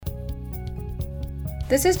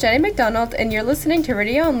This is Jenny McDonald, and you're listening to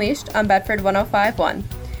Radio Unleashed on Bedford 105.1.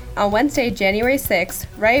 On Wednesday, January 6th,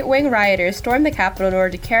 right-wing rioters stormed the Capitol in order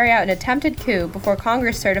to carry out an attempted coup before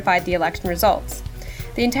Congress certified the election results.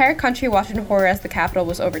 The entire country watched in horror as the Capitol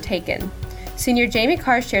was overtaken. Senior Jamie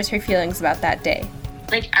Carr shares her feelings about that day.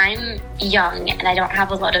 I'm young and I don't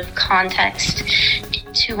have a lot of context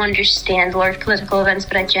to understand large political events,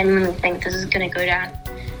 but I genuinely think this is going to go down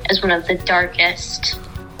as one of the darkest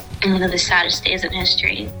and one of the saddest days in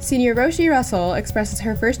history. Senior Roshi Russell expresses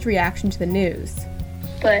her first reaction to the news.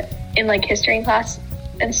 But in history class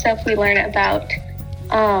and stuff, we learn about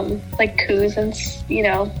coups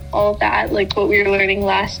and all of that, what we were learning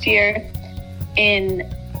last year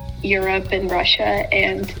in Europe and Russia,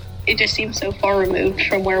 and it just seems so far removed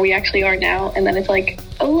from where we actually are now. And then it's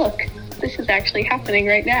oh look, this is actually happening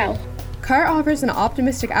right now. Carr offers an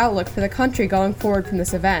optimistic outlook for the country going forward from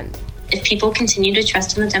this event. If people continue to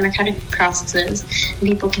trust in the democratic processes, and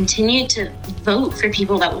people continue to vote for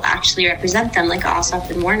people that will actually represent them, like Ossoff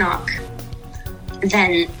and Warnock,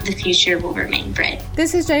 then the future will remain bright.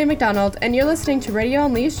 This is Jenny McDonald, and you're listening to Radio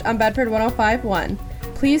Unleashed on Bedford 105.1.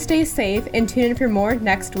 Please stay safe and tune in for more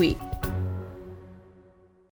next week.